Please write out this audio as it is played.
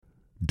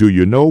Do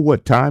you know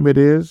what time it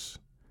is?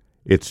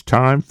 It's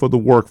time for the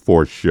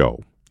Workforce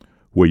Show,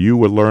 where you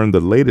will learn the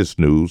latest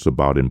news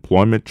about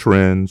employment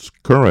trends,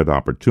 current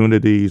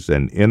opportunities,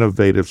 and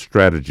innovative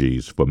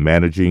strategies for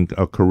managing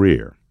a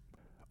career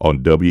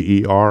on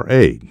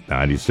WERA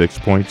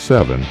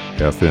 96.7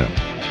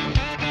 FM.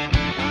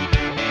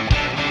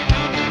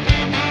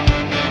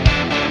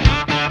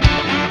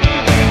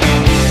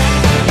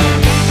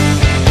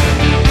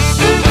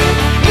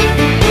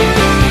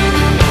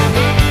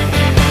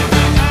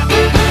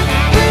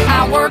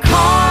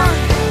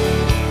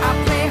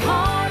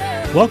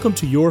 Welcome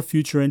to Your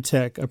Future in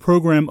Tech, a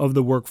program of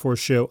the Workforce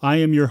Show. I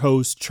am your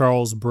host,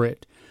 Charles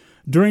Britt.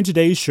 During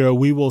today's show,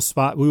 we will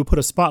put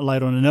a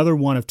spotlight on another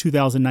one of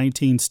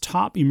 2019's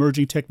top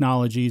emerging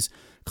technologies,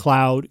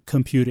 cloud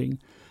computing.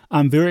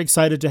 I'm very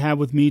excited to have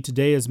with me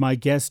today as my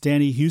guest,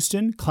 Danny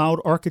Huston, cloud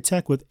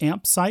architect with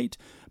Ampsight,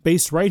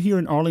 based right here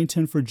in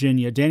Arlington,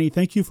 Virginia. Danny,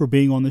 thank you for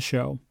being on the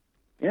show.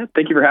 Yeah,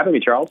 thank you for having me,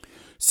 Charles.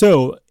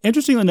 So,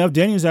 interestingly enough,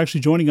 Danny is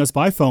actually joining us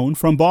by phone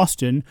from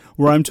Boston,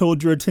 where I'm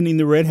told you're attending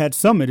the Red Hat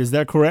Summit. Is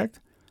that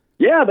correct?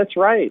 Yeah, that's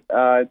right.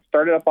 It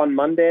started up on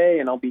Monday,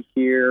 and I'll be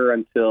here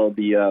until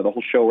the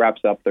whole show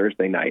wraps up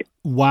Thursday night.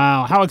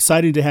 Wow. How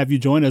exciting to have you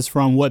join us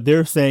from what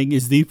they're saying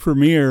is the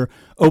premier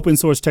open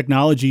source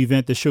technology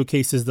event that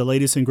showcases the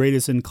latest and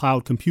greatest in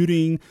cloud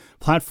computing,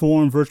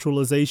 platform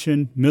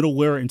virtualization,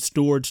 middleware, and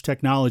storage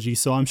technology.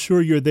 So I'm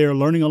sure you're there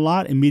learning a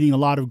lot and meeting a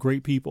lot of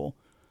great people.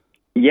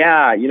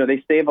 Yeah,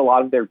 they save a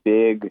lot of their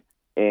big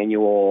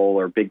annual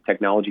or big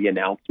technology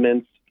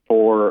announcements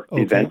for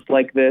events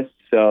like this.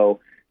 So,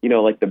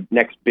 like the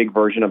next big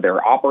version of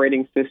their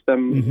operating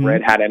system,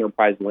 Red Hat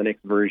Enterprise Linux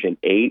version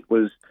 8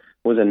 was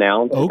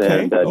announced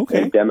and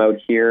demoed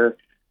here,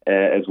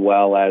 as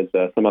well as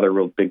some other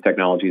real big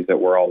technologies that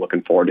we're all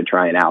looking forward to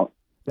trying out.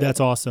 That's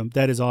awesome.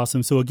 That is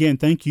awesome. So again,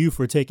 thank you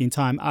for taking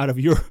time out of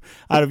your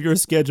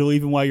schedule,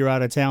 even while you're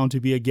out of town, to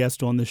be a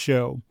guest on the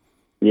show.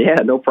 Yeah,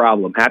 no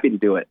problem. Happy to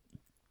do it.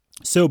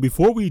 So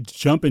before we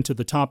jump into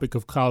the topic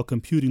of cloud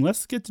computing,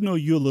 let's get to know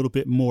you a little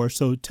bit more.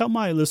 So tell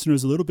my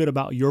listeners a little bit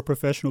about your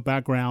professional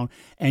background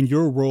and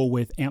your role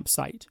with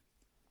Ampsight.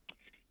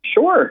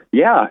 Sure.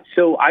 Yeah.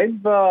 So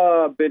I've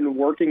been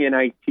working in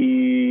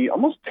IT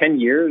almost 10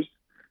 years.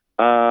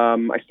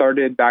 I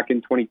started back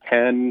in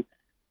 2010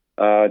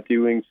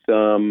 doing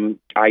some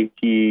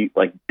IT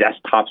like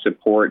desktop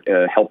support,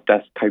 help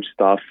desk type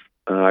stuff.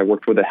 I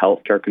worked with a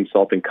healthcare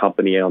consulting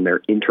company on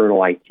their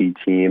internal IT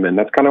team, and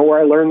that's kind of where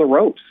I learned the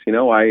ropes.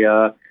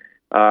 I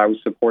was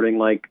supporting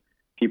like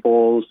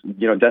people's,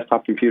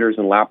 desktop computers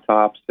and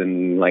laptops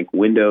and like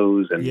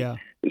Windows and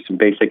some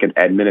basic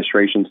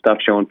administration stuff,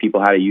 showing people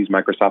how to use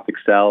Microsoft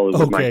Excel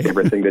is my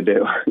favorite thing to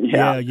do.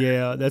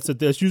 Yeah.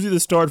 That's usually the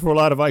start for a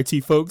lot of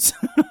IT folks.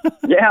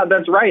 Yeah,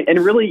 that's right. And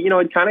really,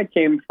 it kind of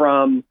came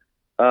from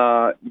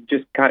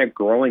just kind of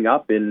growing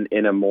up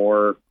in a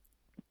more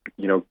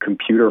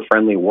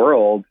computer-friendly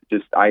world.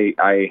 Just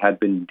I had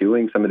been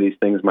doing some of these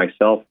things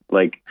myself,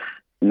 like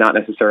not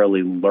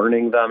necessarily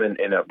learning them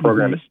in a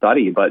program of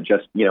study, but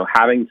just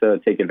having to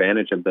take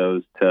advantage of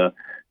those to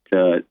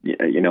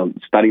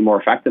study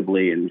more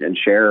effectively and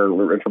share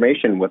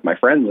information with my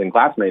friends and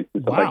classmates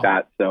and stuff like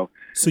that. So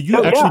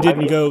you actually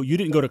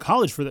didn't go to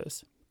college for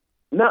this?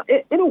 No,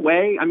 in a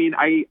way. I mean,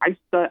 I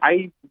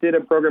did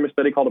a program of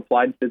study called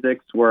Applied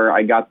Physics, where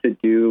I got to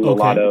do a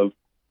lot of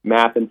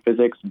math and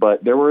physics,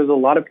 but there was a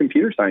lot of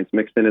computer science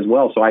mixed in as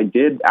well. So I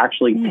did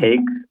actually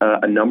take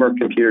a number of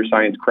computer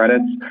science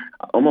credits.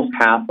 Almost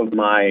half of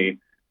my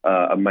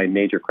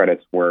major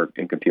credits were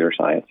in computer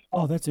science.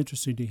 Oh, that's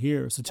interesting to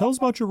hear. So tell us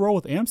about your role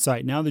with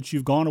Ampsight. Now that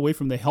you've gone away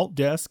from the help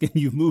desk and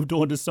you've moved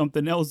on to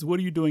something else, what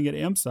are you doing at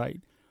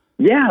Ampsight?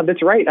 Yeah,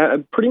 that's right.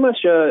 Pretty much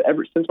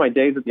ever since my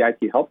days at the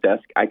IT help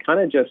desk, I kind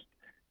of just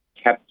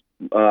kept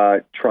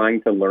trying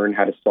to learn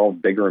how to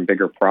solve bigger and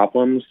bigger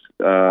problems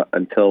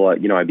until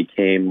I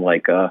became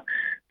like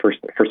first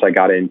I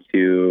got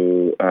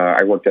into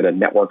I worked at a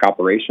network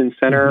operations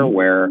center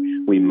where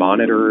we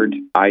monitored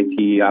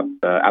IT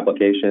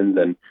applications,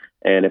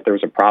 and if there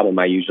was a problem,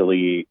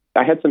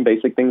 I had some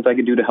basic things I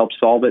could do to help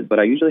solve it, but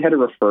I usually had to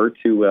refer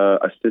to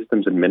a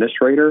systems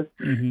administrator.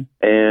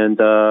 And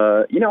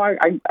I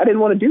didn't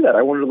want to do that.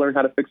 I wanted to learn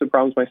how to fix the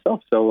problems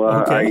myself. So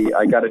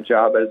I got a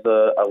job as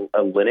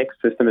a Linux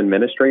system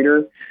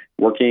administrator,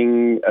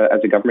 working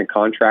as a government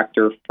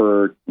contractor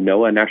for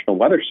NOAA National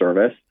Weather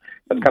Service.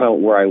 That's kind of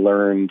where I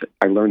learned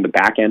the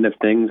back end of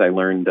things. I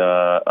learned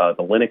the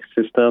Linux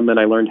system, and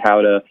I learned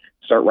how to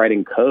start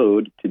writing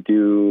code to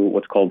do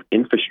what's called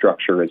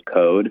infrastructure as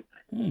code,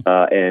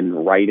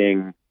 and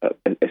writing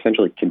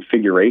essentially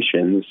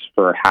configurations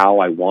for how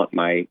I want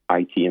my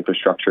IT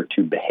infrastructure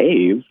to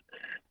behave.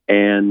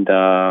 And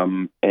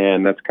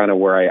that's kind of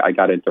where I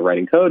got into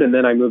writing code. And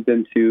then I moved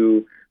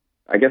into,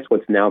 I guess,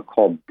 what's now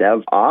called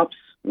DevOps,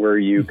 where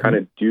you kind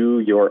of do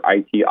your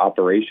IT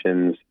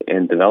operations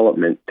and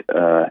development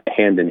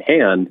hand in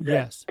hand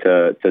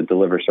to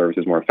deliver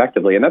services more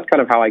effectively. And that's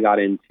kind of how I got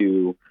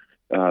into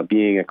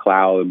being a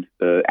cloud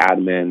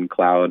admin,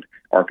 cloud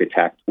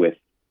architect with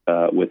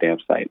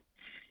Ampsight.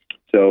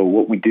 So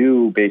what we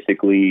do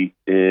basically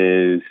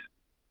is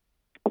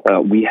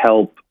we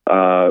help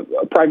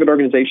private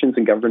organizations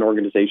and government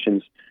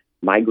organizations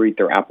migrate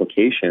their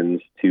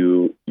applications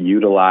to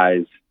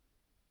utilize,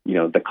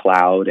 the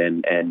cloud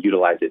and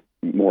utilize it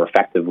more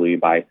effectively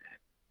by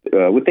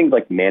with things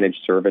like managed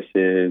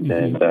services,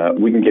 and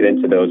we can get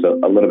into those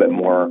a little bit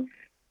more,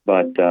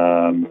 but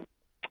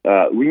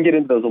we can get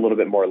into those a little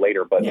bit more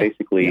later. But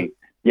basically,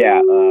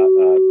 how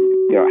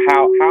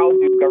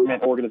do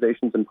government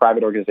organizations and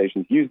private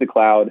organizations use the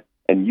cloud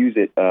and use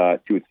it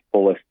to its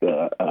fullest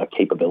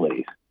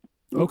capabilities?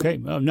 Okay,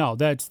 no,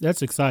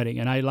 that's exciting,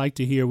 and I like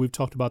to hear. We've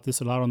talked about this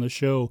a lot on the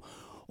show,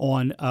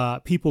 on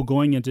people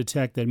going into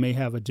tech that may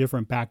have a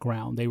different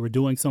background. They were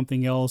doing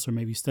something else or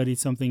maybe studied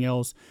something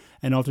else,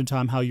 and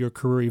oftentimes how your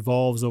career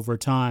evolves over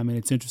time. And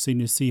it's interesting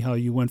to see how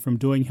you went from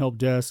doing help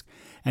desk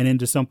and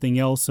into something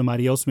else.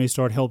 Somebody else may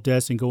start help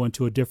desk and go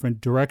into a different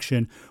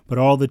direction, but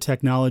all the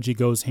technology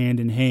goes hand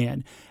in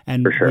hand.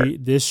 And for sure.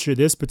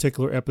 This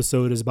particular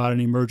episode is about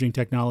an emerging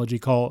technology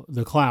called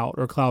the cloud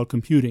or cloud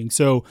computing.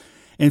 So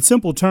in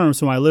simple terms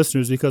for my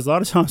listeners, because a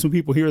lot of times when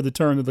people hear the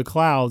term of the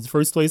cloud, the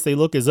first place they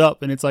look is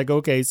up, and it's like,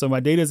 okay, so my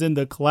data's in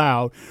the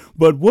cloud.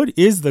 But what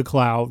is the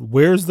cloud?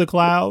 Where's the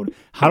cloud?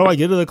 How do I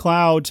get to the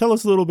cloud? Tell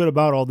us a little bit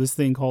about all this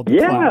thing called the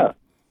cloud. Yeah,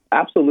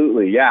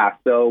 absolutely. Yeah.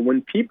 So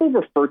when people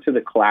refer to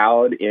the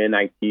cloud in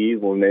IT,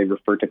 when they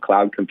refer to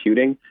cloud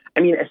computing,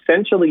 I mean,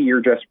 essentially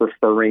you're just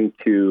referring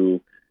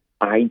to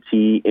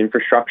IT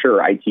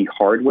infrastructure or IT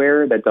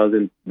hardware that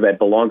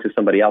belongs to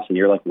somebody else, and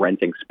you're like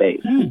renting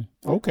space.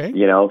 Okay.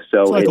 So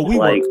it's like a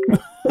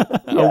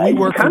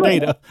WeWork for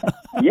data.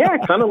 Yeah,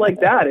 kind of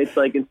like that. It's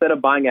like instead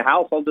of buying a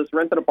house, I'll just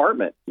rent an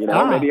apartment. Maybe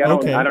I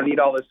don't need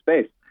all this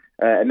space.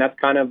 And that's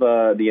kind of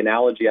the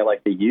analogy I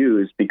like to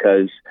use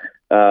because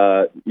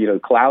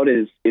cloud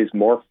is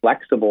more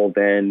flexible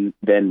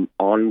than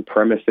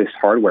on-premises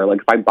hardware.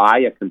 Like if I buy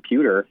a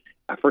computer,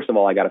 first of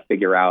all, I got to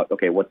figure out,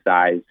 okay, what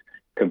size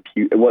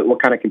compute,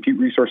 what kind of compute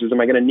resources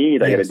am I going to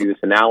need? I got to do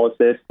this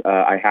analysis.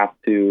 I have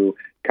to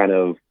kind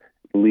of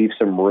leave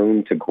some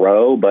room to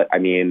grow. But I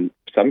mean,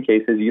 some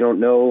cases you don't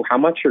know how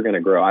much you're going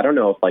to grow. I don't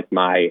know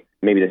if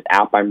maybe this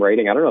app I'm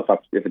writing, I don't know if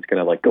it's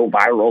going to go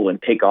viral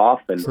and take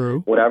off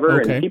and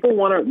whatever. Okay. And people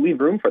want to leave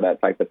room for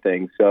that type of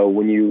thing. So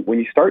when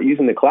you start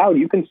using the cloud,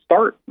 you can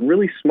start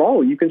really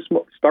small. You can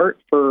start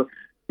for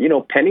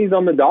pennies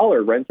on the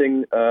dollar,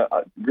 renting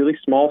really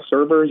small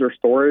servers or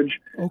storage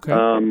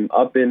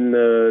up in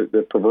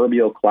the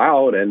proverbial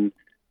cloud, and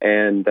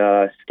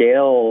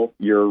scale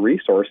your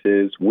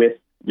resources with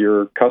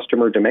your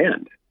customer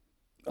demand.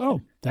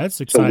 Oh,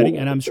 that's exciting.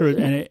 And I'm sure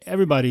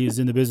everybody is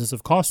in the business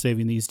of cost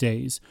saving these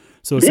days.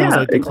 So it sounds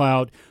like the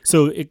cloud.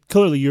 So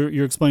clearly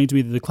you're explaining to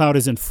me that the cloud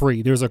isn't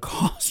free. There's a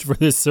cost for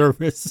this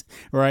service,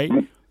 right?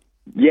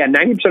 Yeah,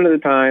 90% of the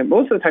time,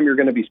 most of the time you're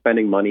going to be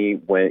spending money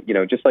when,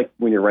 just like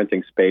when you're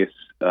renting space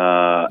in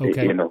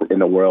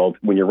the world,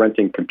 when you're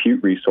renting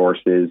compute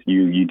resources,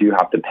 you do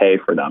have to pay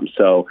for them.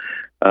 So,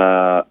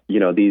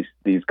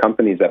 these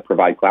companies that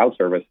provide cloud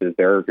services,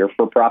 they're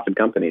for-profit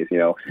companies.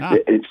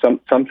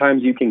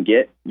 Sometimes you can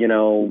get,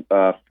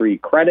 free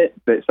credit,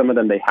 but some of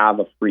them, they have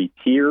a free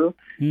tier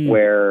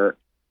where,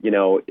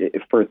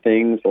 for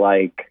things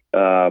like,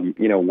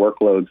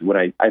 workloads, when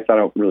I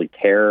don't really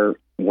care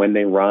when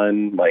they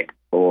run,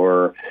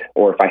 or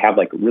if I have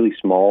really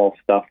small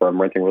stuff where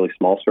I'm renting really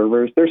small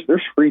servers, there's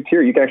free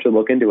tier. You can actually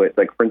look into it.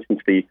 Like for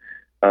instance,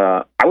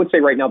 I would say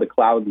right now the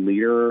cloud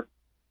leader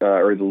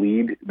or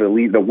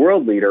the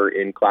world leader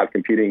in cloud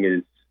computing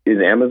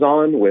is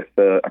Amazon, with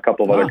a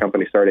couple of other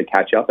companies starting to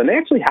catch up, and they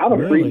actually have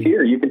a free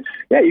tier. You can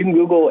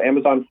Google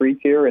Amazon free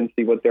tier and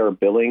see what their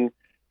billing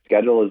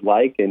schedule is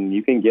like, and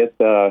you can get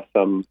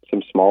some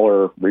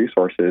smaller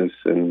resources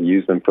and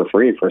use them for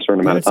free for a certain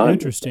amount of time. That's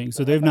interesting.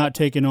 So they've not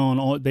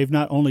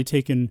only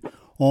taken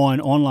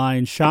on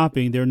online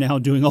shopping, they're now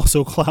doing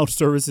also cloud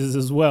services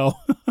as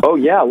well. Oh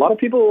yeah, a lot of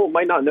people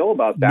might not know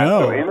about that.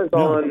 No, so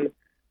Amazon,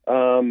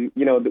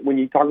 when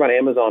you talk about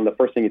Amazon, the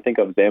first thing you think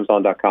of is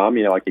Amazon.com.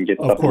 I can get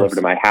stuff delivered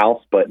to my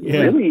house, but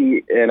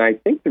really, and I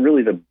think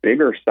really the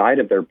bigger side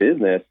of their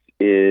business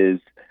is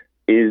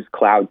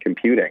cloud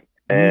computing.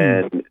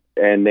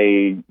 And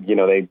they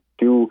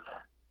do,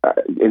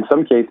 in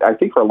some cases, I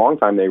think for a long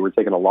time they were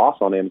taking a loss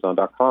on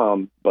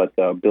Amazon.com, but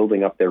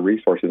building up their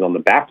resources on the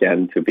back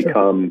end to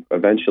become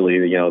eventually,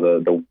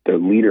 the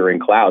leader in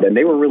cloud. And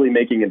they were really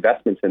making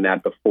investments in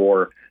that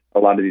before a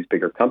lot of these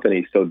bigger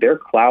companies. So their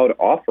cloud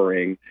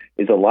offering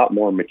is a lot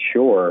more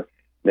mature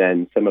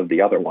than some of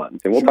the other ones.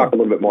 And we'll talk a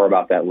little bit more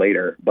about that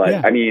later.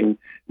 But I mean,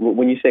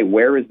 when you say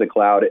where is the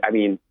cloud, I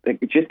mean,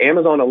 just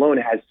Amazon alone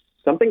has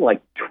something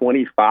like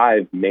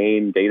 25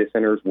 main data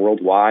centers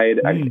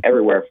worldwide. I mean,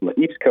 everywhere from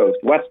the East Coast,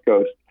 West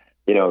Coast,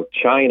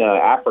 China,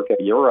 Africa,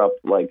 Europe,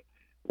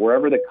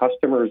 wherever the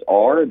customers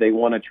are, they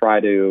want to try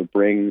to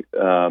bring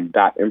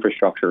that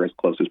infrastructure as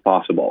close as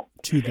possible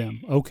to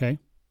them. Okay.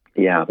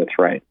 Yeah, that's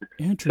right.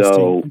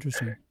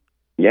 Interesting.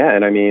 Yeah,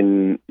 and I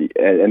mean,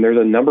 and there's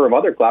a number of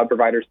other cloud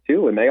providers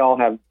too, and they all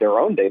have their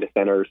own data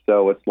centers.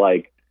 So it's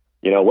like,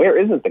 where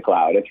isn't the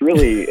cloud? It's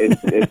really,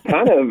 it's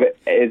kind of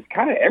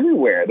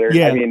everywhere.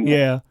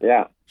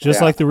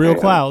 Just like the real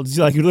clouds,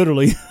 like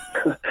literally.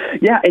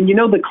 Yeah, and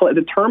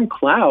the term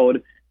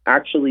cloud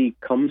actually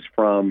comes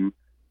from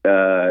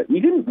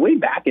even way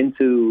back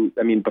into,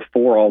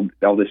 before all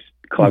this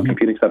cloud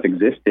computing stuff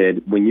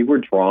existed. When you were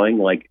drawing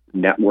like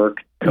network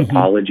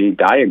topology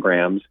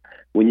diagrams,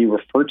 when you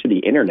refer to the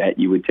internet,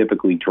 you would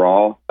typically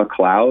draw a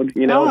cloud,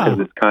 because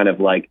it's kind of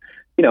like,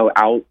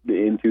 out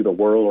into the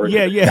world or into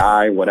the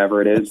sky,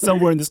 whatever it is.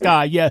 Somewhere in the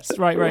sky, yes,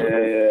 right.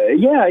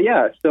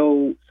 Yeah.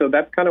 So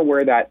that's kind of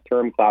where that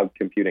term cloud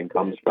computing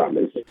comes from.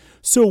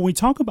 So when we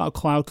talk about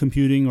cloud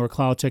computing or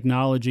cloud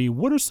technology,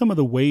 what are some of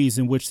the ways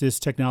in which this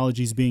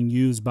technology is being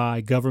used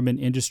by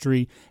government,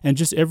 industry, and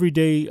just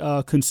everyday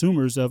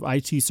consumers of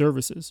IT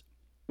services?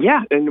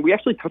 Yeah, and we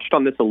actually touched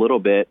on this a little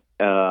bit.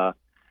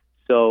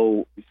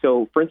 So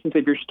for instance,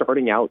 if you're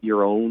starting out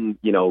your own,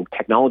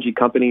 technology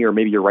company, or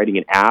maybe you're writing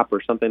an app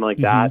or something like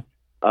that,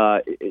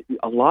 a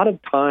lot of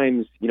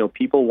times,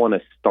 people want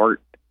to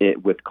start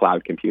it with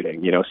cloud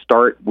computing.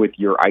 Start with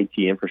your IT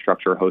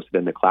infrastructure hosted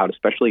in the cloud,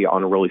 especially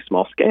on a really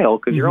small scale,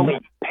 because you're only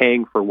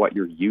paying for what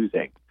you're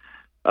using.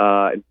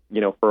 For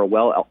a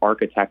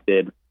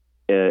well-architected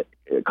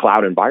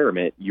cloud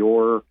environment,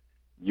 your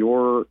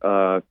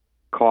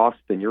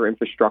costs and your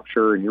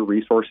infrastructure and your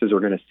resources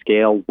are going to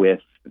scale with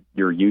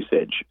your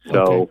usage.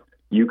 So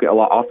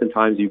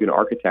oftentimes you can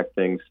architect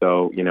things.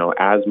 So,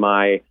 as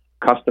my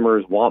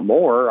customers want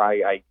more,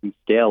 I can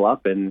scale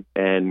up and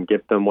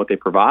give them what they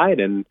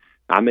provide, and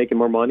I'm making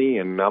more money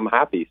and I'm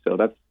happy. So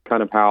that's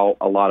kind of how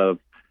a lot of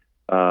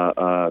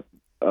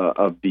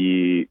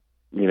the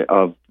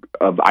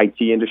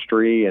IT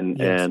industry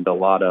and a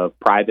lot of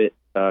private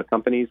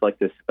companies like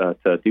this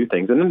to do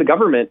things. And then the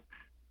government,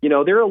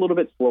 they're a little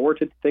bit slower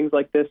to things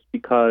like this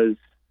because,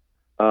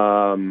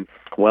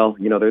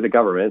 they're the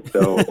government,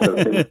 so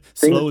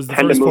things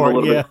tend to move a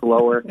little bit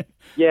slower.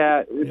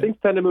 Things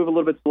tend to move a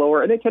little bit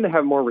slower, and they tend to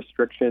have more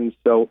restrictions.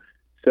 So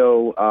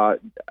a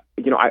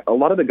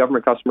lot of the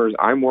government customers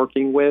I'm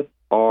working with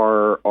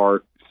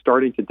are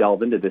starting to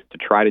delve into this to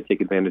try to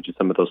take advantage of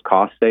some of those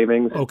cost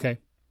savings. Okay.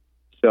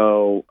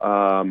 So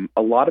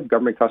a lot of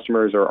government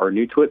customers are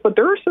new to it, but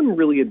there are some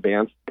really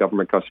advanced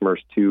government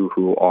customers too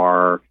who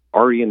are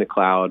already in the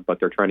cloud, but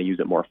they're trying to use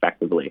it more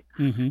effectively.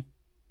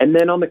 And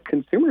then on the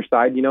consumer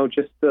side,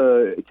 just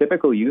the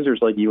typical users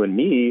like you and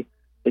me,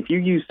 if you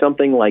use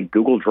something like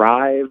Google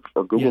Drive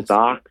or Google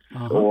Docs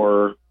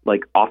or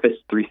like Office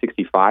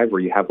 365, where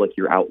you have like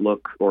your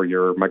Outlook or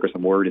your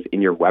Microsoft Word is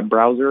in your web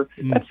browser,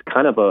 that's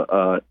kind of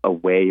a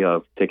way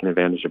of taking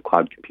advantage of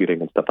cloud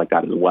computing and stuff like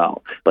that as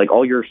well. Like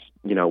all your,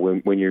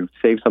 when you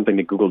save something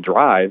to Google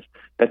Drive,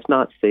 that's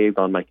not saved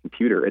on my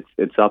computer.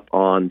 It's up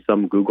on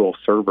some Google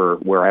server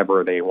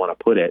wherever they want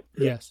to put it.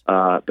 Yes.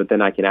 But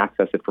then I can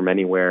access it from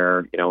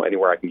anywhere,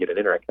 anywhere I can get an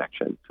internet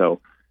connection. So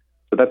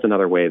that's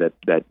another way that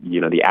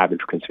the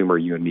average consumer,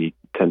 you and me,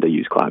 tend to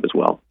use cloud as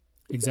well.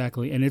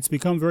 Exactly. And it's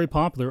become very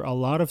popular. A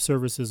lot of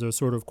services are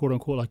sort of, quote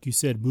unquote, like you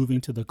said,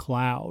 moving to the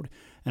cloud.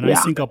 And I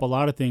sync up a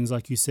lot of things,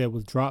 like you said,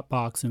 with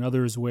Dropbox and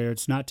others, where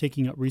it's not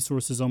taking up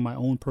resources on my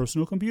own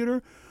personal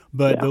computer,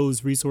 but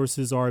those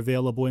resources are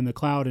available in the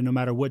cloud. And no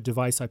matter what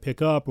device I pick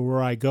up or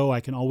where I go, I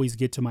can always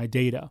get to my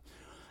data.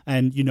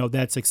 And,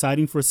 that's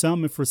exciting for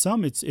some. And for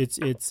some, it's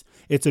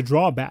a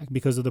drawback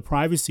because of the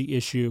privacy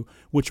issue,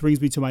 which brings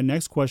me to my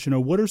next question.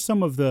 Or what are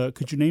some of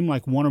could you name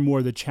like one or more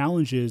of the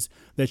challenges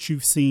that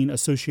you've seen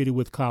associated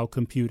with cloud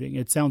computing?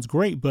 It sounds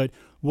great, but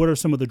what are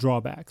some of the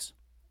drawbacks?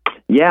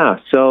 Yeah,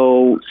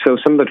 so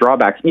some of the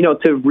drawbacks,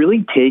 to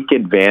really take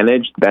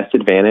best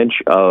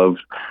advantage of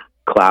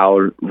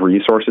cloud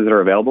resources that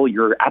are available,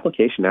 your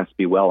application has to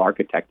be well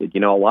architected.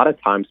 A lot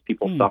of times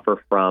people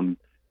suffer from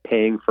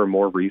paying for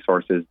more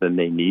resources than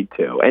they need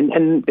to.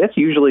 And that's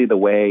usually the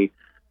way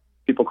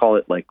people call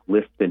it, like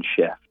lift and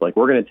shift. Like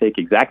we're going to take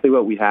exactly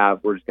what we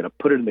have, we're just going to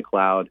put it in the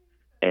cloud,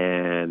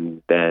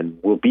 and then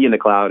we'll be in the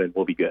cloud and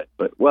we'll be good.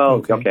 But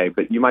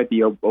but you might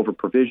be over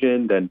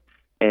provisioned, and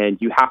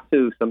you have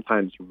to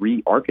sometimes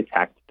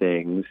re-architect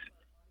things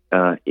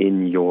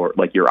in your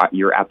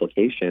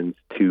applications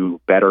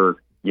to better,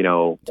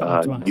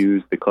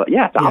 use the cloud.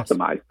 Yeah, to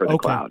optimize for the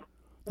cloud.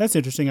 That's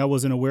interesting. I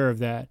wasn't aware of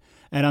that.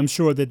 And I'm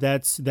sure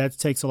that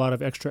takes a lot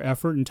of extra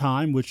effort and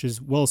time, which is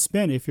well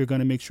spent if you're going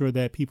to make sure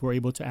that people are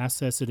able to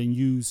access it and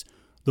use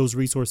those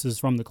resources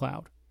from the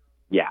cloud.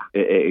 Yeah,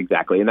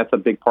 exactly. And that's a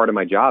big part of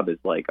my job is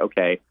like,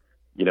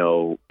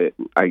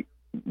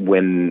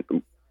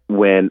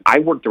 when I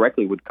work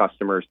directly with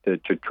customers to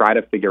try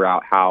to figure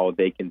out how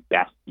they can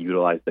best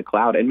utilize the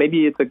cloud, and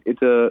maybe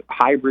it's a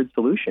hybrid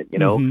solution.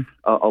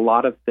 A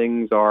lot of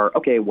things are,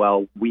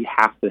 we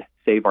have to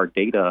save our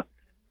data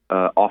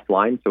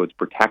offline so it's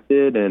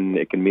protected and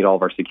it can meet all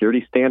of our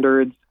security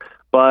standards.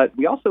 But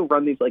we also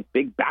run these like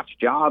big batch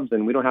jobs,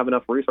 and we don't have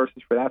enough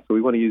resources for that, so we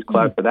want to use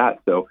cloud for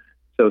that. So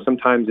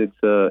sometimes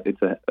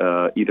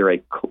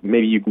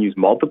maybe you can use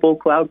multiple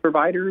cloud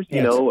providers.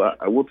 Yes.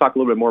 We'll talk a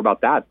little bit more about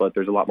that, but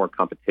there's a lot more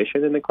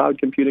competition in the cloud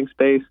computing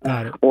space.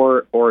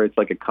 Or it's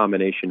like a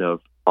combination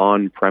of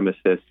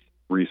on-premises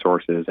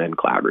resources and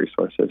cloud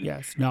resources.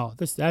 Yes, no,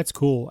 that's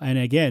cool. And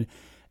again,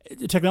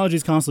 technology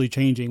is constantly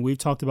changing. We've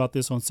talked about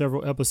this on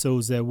several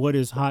episodes that what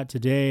is hot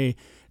today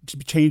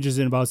changes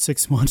in about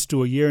 6 months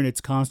to a year, and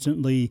it's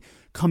constantly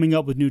coming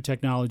up with new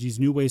technologies,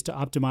 new ways to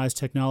optimize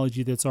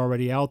technology that's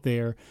already out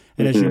there.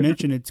 And as you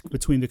mentioned, it's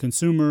between the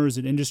consumers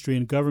and industry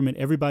and government,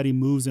 everybody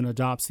moves and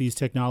adopts these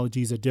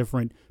technologies at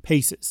different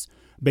paces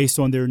based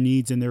on their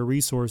needs and their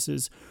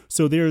resources.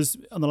 So there's,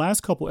 on the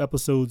last couple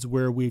episodes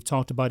where we've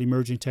talked about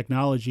emerging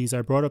technologies,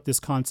 I brought up this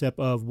concept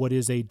of what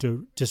is a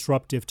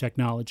disruptive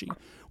technology,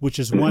 which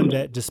is one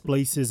that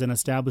displaces an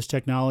established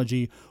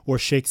technology or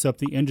shakes up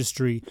the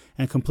industry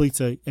and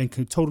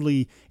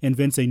totally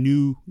invents a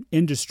new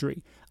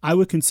industry. I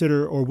would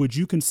consider, or would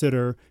you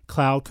consider,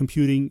 cloud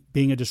computing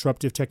being a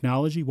disruptive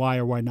technology? Why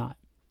or why not?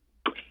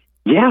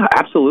 Yeah,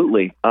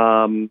 absolutely.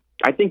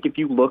 I think if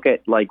you look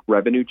at like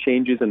revenue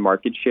changes and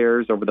market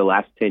shares over the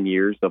last 10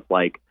 years of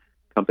like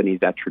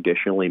companies that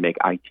traditionally make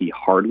IT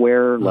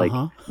hardware, like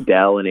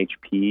Dell and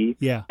HP,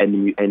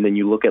 and then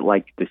you look at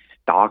like the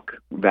stock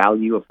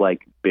value of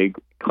like big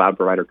cloud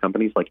provider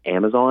companies like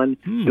Amazon,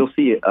 you'll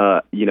see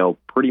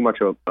pretty much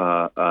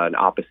an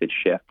opposite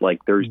shift.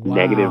 Like there's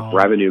negative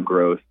revenue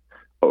growth.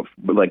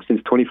 Like since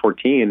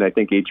 2014, I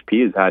think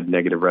HP has had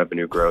negative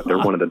revenue growth. They're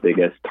one of the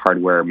biggest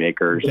hardware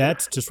makers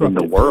in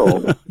the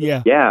world.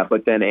 Yeah.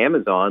 But then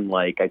Amazon,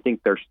 like I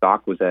think their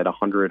stock was at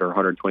 $100 or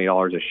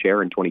 $120 a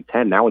share in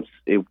 2010. Now it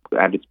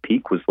at its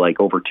peak was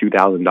like over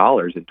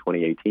 $2,000 in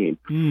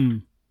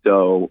 2018.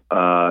 So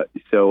I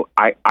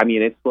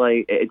mean,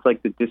 it's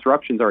like the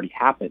disruption's already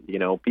happened. You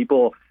know,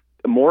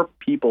 more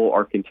people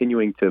are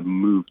continuing to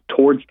move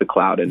towards the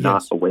cloud and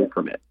not away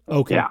from it.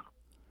 Okay. Yeah.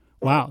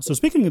 Wow. So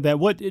speaking of that,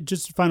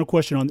 just a final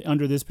question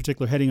under this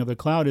particular heading of the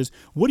cloud is,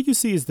 what do you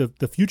see as the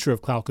future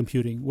of cloud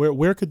computing?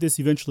 Where could this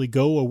eventually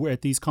go, or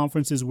at these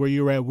conferences where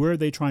you're at, where are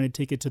they trying to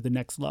take it to the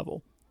next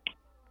level?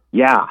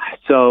 Yeah.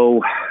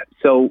 So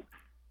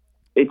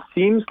it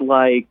seems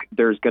like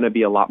there's going to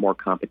be a lot more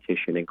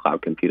competition in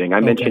cloud computing. I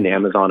mentioned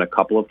Amazon a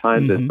couple of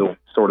times as the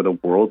sort of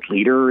the world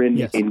leader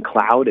in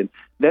cloud. And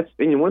that's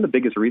one of the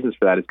biggest reasons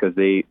for that is because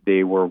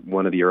they were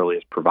one of the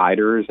earliest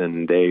providers,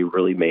 and they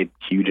really made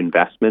huge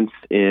investments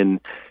in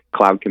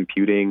cloud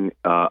computing,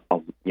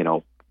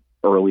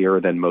 earlier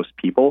than most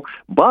people.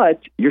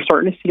 But you're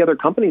starting to see other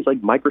companies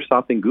like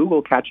Microsoft and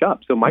Google catch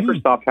up. So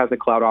Microsoft has a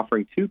cloud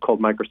offering too called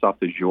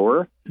Microsoft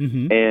Azure.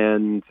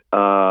 And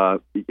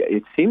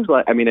it seems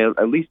like, I mean,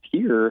 at least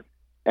here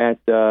at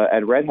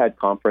Red Hat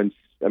conference,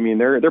 I mean,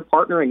 they're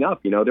partnering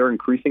up, they're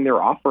increasing their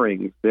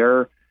offerings.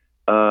 They're,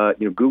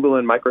 Google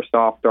and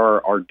Microsoft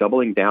are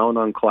doubling down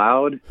on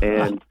cloud,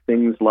 and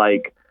things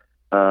like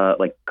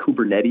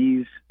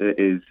Kubernetes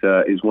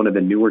is one of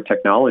the newer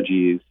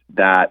technologies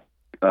that,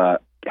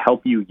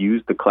 help you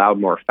use the cloud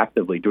more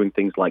effectively, doing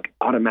things like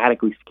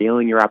automatically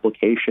scaling your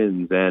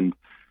applications and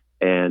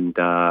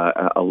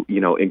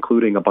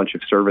including a bunch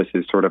of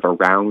services sort of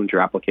around your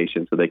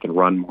application so they can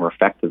run more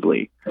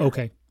effectively.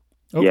 Okay.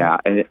 Yeah,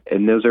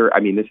 and those are,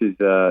 I mean, this is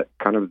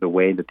kind of the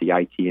way that the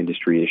IT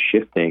industry is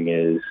shifting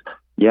is,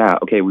 we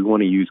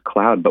want to use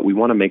cloud, but we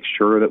want to make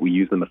sure that we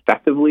use them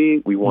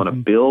effectively. We want to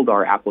build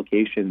our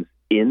applications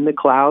in the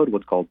cloud,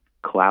 what's called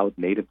cloud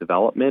native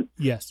development.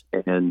 Yes.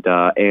 And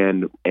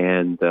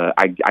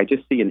I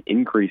just see an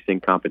increase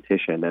in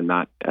competition, and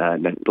not I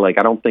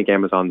don't think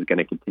Amazon's going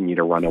to continue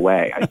to run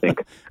away. I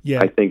think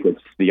I think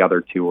it's the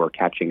other two are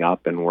catching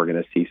up, and we're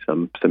going to see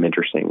some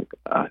interesting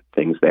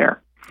things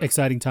there.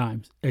 Exciting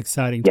times.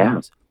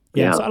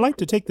 Yeah, so I'd like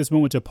to take this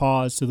moment to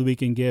pause so that we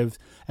can give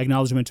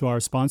acknowledgement to our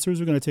sponsors.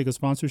 We're going to take a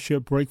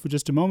sponsorship break for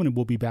just a moment, and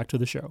we'll be back to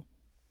the show.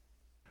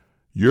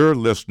 You're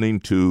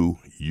listening to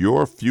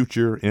Your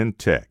Future in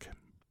Tech,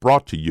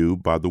 brought to you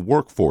by the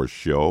Workforce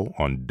Show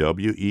on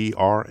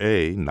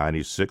WERA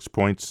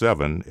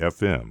 96.7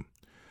 FM.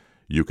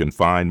 You can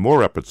find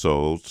more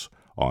episodes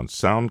on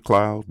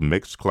SoundCloud,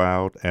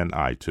 Mixcloud, and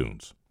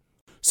iTunes.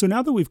 So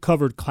now that we've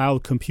covered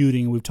cloud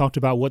computing, we've talked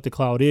about what the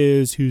cloud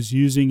is, who's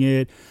using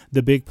it,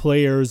 the big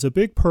players, a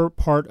big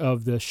part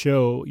of the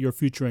show, Your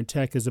Future in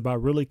Tech, is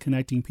about really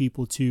connecting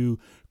people to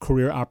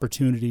career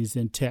opportunities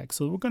in tech.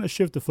 So we're going to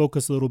shift the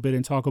focus a little bit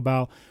and talk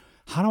about,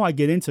 how do I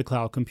get into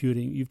cloud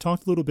computing? You've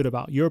talked a little bit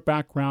about your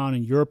background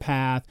and your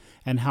path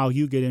and how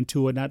you get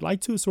into it. And I'd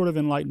like to sort of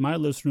enlighten my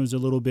listeners a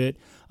little bit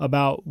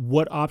about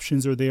what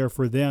options are there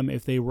for them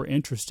if they were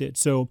interested.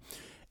 So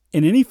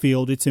in any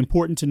field, it's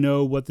important to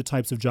know what the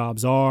types of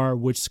jobs are,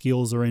 which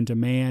skills are in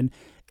demand.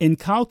 In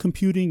cloud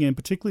computing, and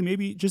particularly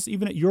maybe just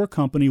even at your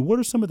company, what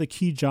are some of the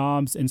key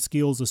jobs and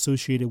skills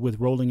associated with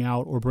rolling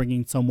out or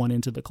bringing someone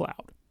into the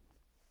cloud?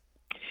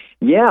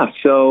 Yeah,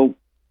 so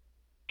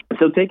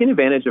taking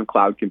advantage of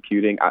cloud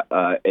computing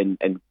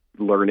and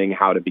learning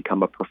how to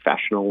become a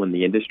professional in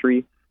the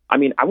industry, I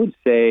mean, I would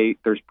say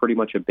there's pretty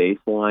much a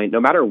baseline, no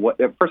matter what.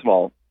 First of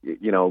all,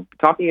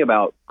 talking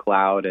about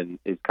cloud and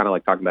is kind of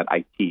like talking about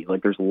IT.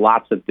 Like, there's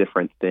lots of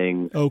different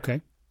things.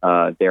 Okay.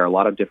 There are a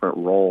lot of different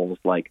roles.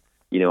 Like,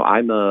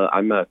 I'm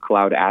a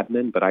cloud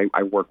admin, but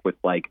I work with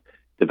like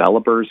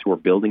developers who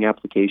are building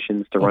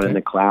applications to run in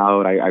the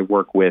cloud. I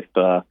work with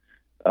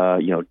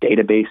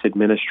database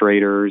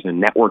administrators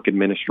and network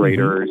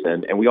administrators,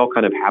 and we all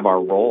kind of have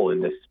our role in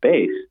this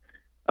space.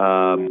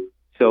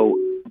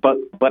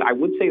 But I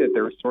would say that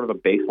there's sort of a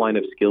baseline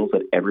of skills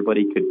that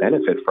everybody could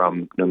benefit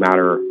from, no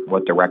matter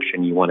what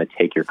direction you want to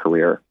take your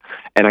career.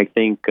 And I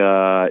think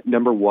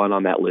number one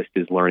on that list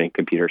is learning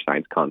computer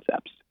science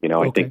concepts.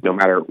 I think no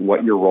matter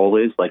what your role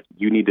is, like,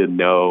 you need to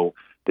know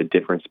the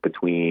difference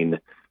between,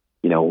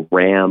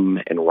 RAM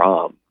and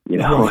ROM,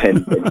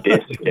 and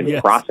disk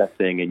and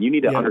processing, and you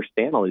need to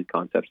understand all these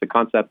concepts. The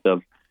concept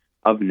of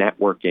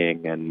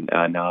networking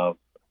and of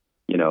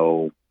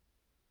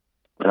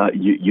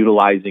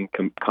utilizing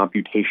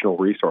computational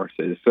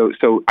resources.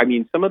 So I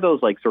mean, some of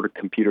those like sort of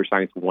computer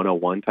science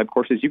 101 type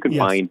courses, you can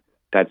find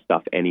that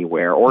stuff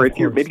anywhere. Or if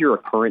you're a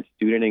current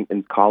student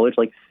in college,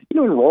 like,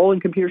 enroll in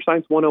computer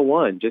science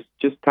 101, just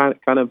kind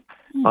of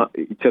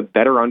to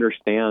better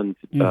understand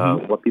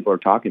what people are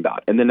talking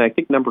about. And then I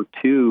think number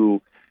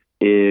two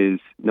is,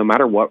 no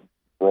matter what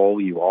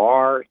role you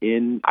are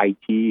in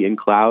IT, in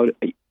cloud,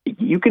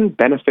 you can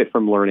benefit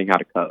from learning how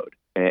to code.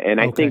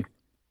 And I think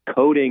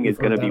coding is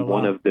going to be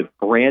one of the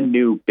brand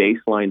new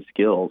baseline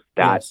skills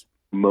that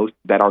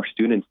that our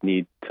students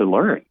need to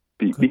learn.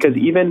 Because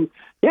even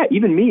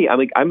me, I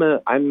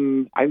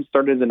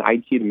started as an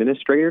IT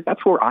administrator.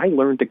 That's where I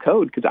learned to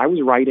code, because I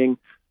was writing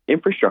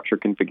infrastructure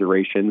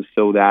configurations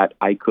so that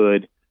I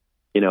could,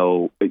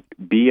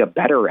 be a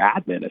better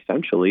admin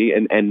essentially,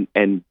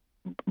 and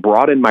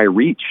broaden my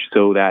reach,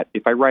 so that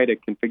if I write a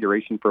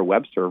configuration for a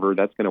web server,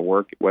 that's going to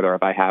work whether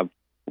if I have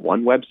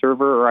one web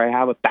server or I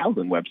have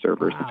 1,000 web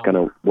servers. It's going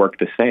to work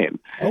the same.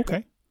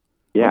 Okay.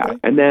 Yeah. Okay.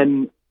 And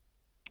then,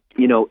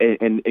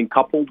 and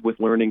coupled with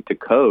learning to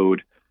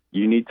code,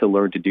 you need to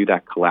learn to do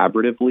that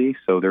collaboratively.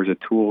 So there's a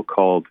tool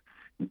called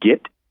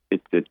Git.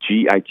 It's a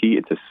GIT.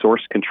 It's a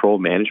source control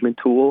management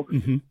tool.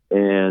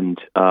 And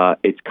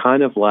it's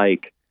kind of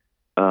like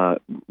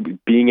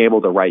being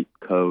able to write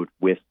code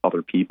with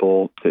other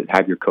people, to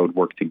have your code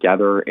work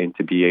together, and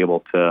to be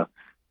able to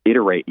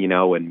iterate,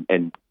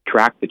 and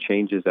track the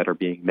changes that are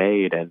being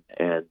made and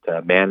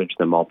manage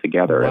them all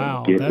together.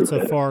 Wow, that's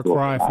a far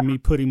cry from me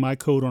putting my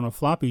code on a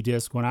floppy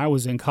disk when I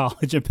was in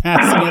college and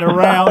passing it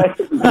around.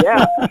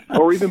 Yeah,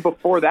 or even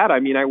before that. I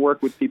mean, I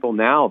work with people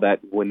now that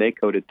when they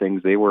coded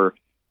things, they were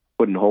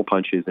putting hole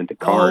punches into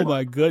cards. Oh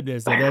my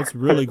goodness, that's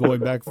really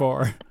going back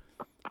far.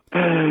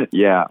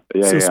 Yeah.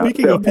 So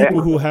speaking of people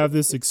who have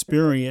this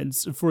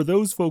experience, for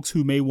those folks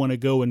who may want to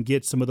go and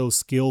get some of those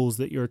skills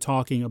that you're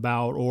talking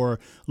about, or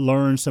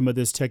learn some of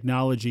this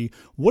technology,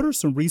 what are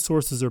some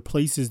resources or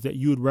places that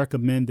you would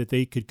recommend that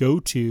they could go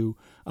to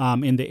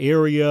in the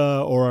area,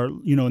 or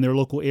in their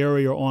local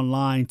area, or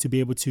online, to be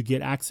able to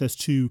get access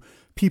to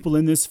people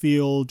in this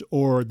field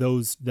or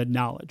that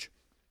knowledge?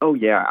 Oh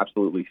yeah,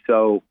 absolutely.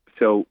 So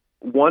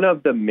one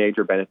of the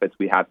major benefits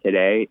we have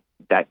today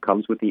that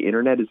comes with the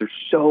internet is there's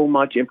so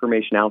much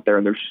information out there,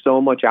 and there's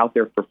so much out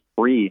there for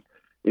free.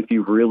 If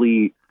you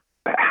really,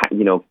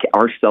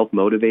 are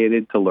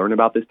self-motivated to learn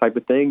about this type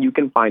of thing, you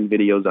can find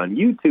videos on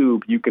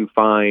YouTube. You can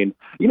find,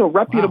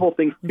 reputable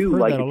things too.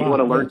 Like if you want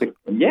to learn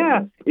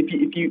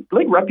if you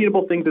like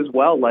reputable things as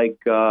well, like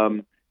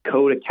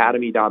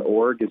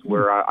codeacademy.org is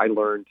where I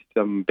learned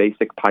some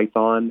basic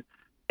Python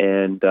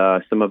and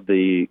some of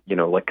the,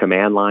 like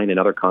command line and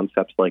other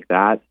concepts like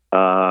that.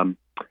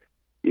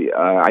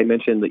 I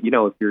mentioned that,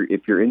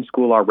 if you're in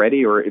school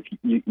already, or if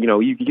you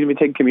can even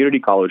take a community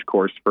college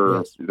course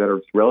that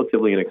are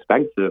relatively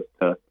inexpensive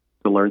to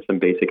learn some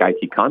basic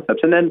IT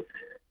concepts. And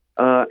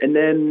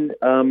then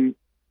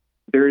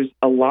there's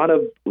a lot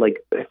of,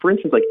 like, for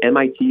instance, like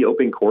MIT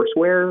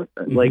OpenCourseWare,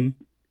 like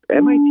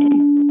MIT,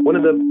 one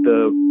of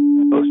the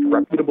most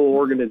reputable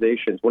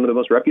organizations, one of the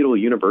most reputable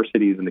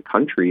universities in the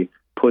country,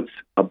 puts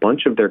a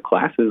bunch of their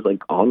classes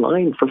like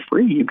online for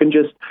free. You can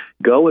just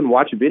go and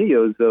watch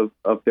videos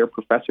of their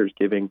professors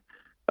giving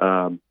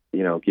nothing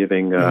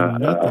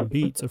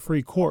beats a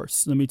free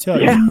course. Let me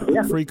tell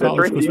you, free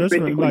college course. You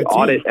basically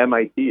audit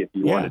MIT if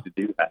you wanted to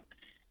do that.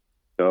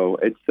 So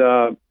it's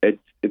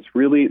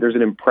really, there's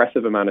an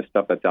impressive amount of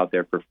stuff that's out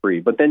there for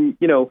free. But then,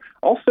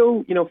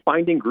 also,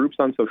 finding groups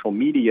on social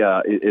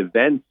media,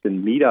 events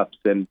and meetups,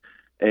 and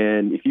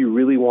if you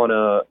really want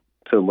to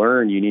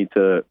learn, you need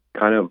to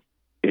kind of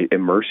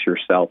immerse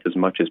yourself as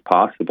much as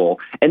possible.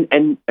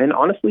 And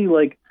honestly,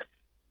 like,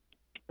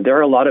 there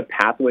are a lot of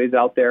pathways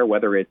out there,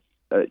 whether it's,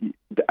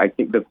 I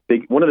think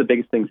one of the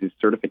biggest things is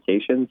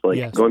certifications.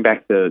 Like going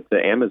back to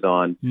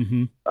Amazon,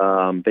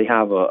 they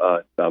have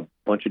a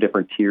bunch of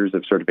different tiers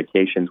of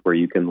certifications where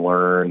you can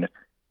learn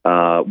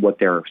what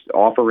their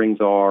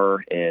offerings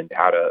are and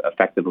how to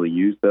effectively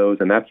use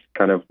those. And that's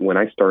kind of when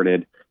I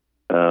started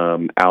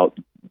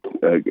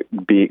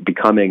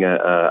becoming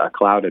a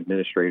cloud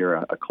administrator,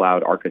 a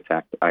cloud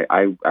architect.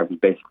 I was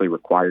basically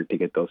required to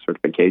get those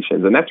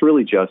certifications, and that's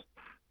really just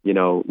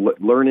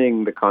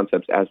learning the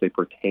concepts as they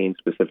pertain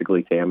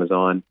specifically to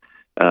Amazon.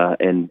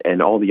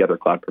 and all the other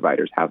cloud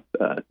providers have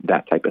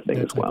that type of thing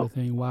as well.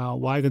 Wow.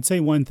 Well, I can say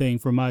one thing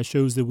from my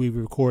shows that we've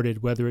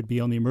recorded, whether it be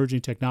on the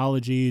emerging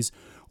technologies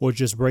or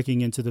just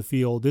breaking into the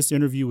field. This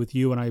interview with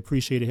you, and I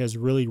appreciate it, has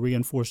really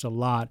reinforced a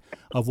lot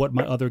of what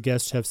my other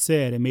guests have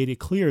said and made it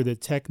clear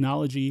that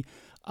technology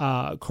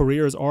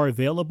careers are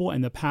available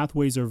and the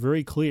pathways are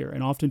very clear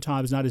and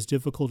oftentimes not as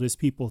difficult as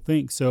people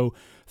think. So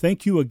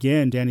thank you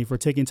again, Danny, for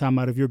taking time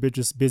out of your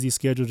busy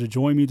schedule to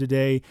join me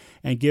today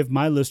and give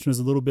my listeners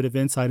a little bit of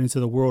insight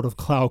into the world of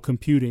cloud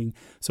computing.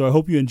 So I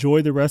hope you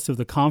enjoy the rest of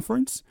the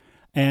conference.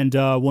 And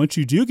once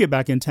you do get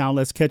back in town,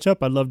 let's catch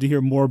up. I'd love to hear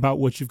more about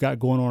what you've got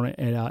going on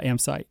at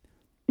Ampsight.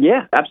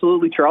 Yeah,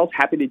 absolutely, Charles.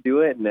 Happy to do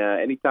it. And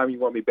anytime you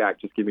want me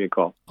back, just give me a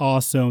call.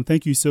 Awesome.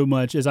 Thank you so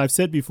much. As I've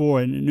said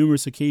before on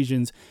numerous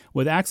occasions,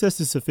 with access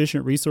to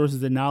sufficient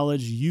resources and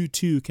knowledge, you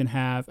too can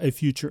have a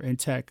future in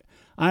tech.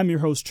 I'm your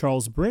host,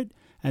 Charles Britt,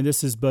 and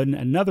this has been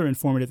another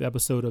informative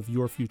episode of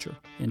Your Future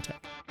in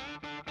Tech.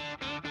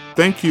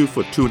 Thank you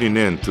for tuning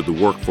in to the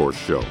Workforce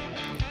Show.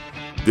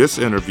 This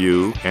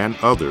interview and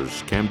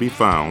others can be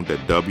found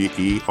at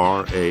WERA.FM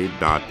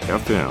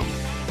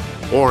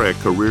or at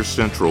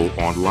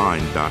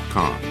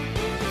CareerCentralOnline.com.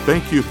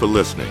 Thank you for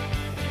listening.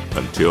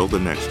 Until the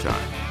next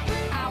time.